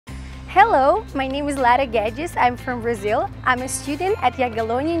Hello, my name is Lara Guedes. I'm from Brazil. I'm a student at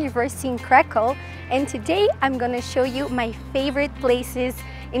Jagiellonian University in Kraków, and today I'm going to show you my favorite places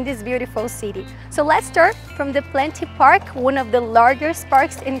in this beautiful city. So let's start from the Plenty Park, one of the largest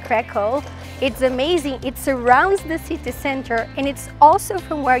parks in Kraków. It's amazing. It surrounds the city center, and it's also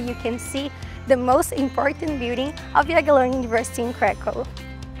from where you can see the most important building of Jagiellonian University in Kraków.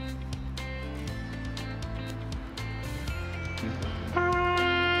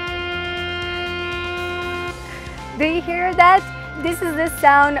 Do you hear that? This is the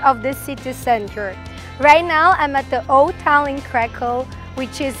sound of the city center. Right now I'm at the Old Town in Kraków,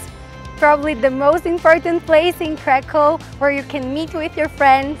 which is probably the most important place in Kraków where you can meet with your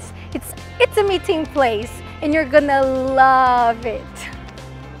friends. It's a meeting place and you're gonna love it.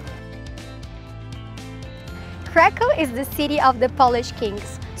 Kraków is the city of the Polish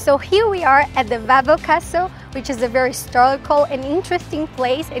kings. So here we are at the Wawel Castle, which is a very historical and interesting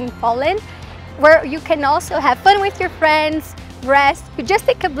place in Poland, where you can also have fun with your friends, rest. You just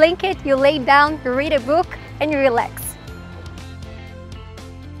take a blanket, you lay down, you read a book, and you relax.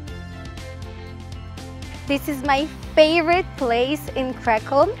 This is my favorite place in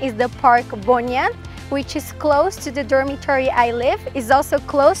Kraków, is the Park Bonia, which is close to the dormitory I live. It's also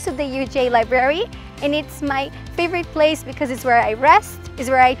close to the UJ library, and it's my favorite place because it's where I rest, it's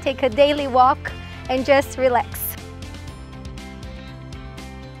where I take a daily walk and just relax.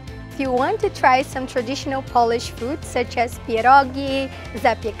 If you want to try some traditional Polish food such as pierogi,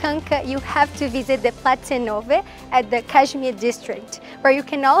 zapiekanka, you have to visit the Place Nowe at the Kazimierz district, where you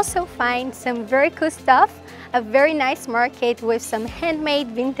can also find some very cool stuff, a very nice market with some handmade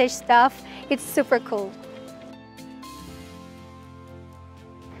vintage stuff. It's super cool.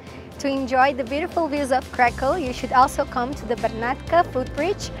 To enjoy the beautiful views of Kraków, you should also come to the Bernatka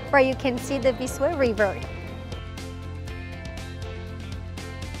footbridge, where you can see the Wisła River.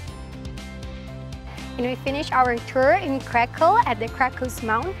 And we finish our tour in Kraków at the Kraków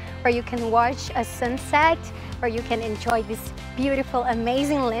Mount, where you can watch a sunset, where you can enjoy this beautiful,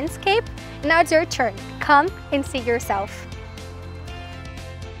 amazing landscape. Now it's your turn. Come and see yourself.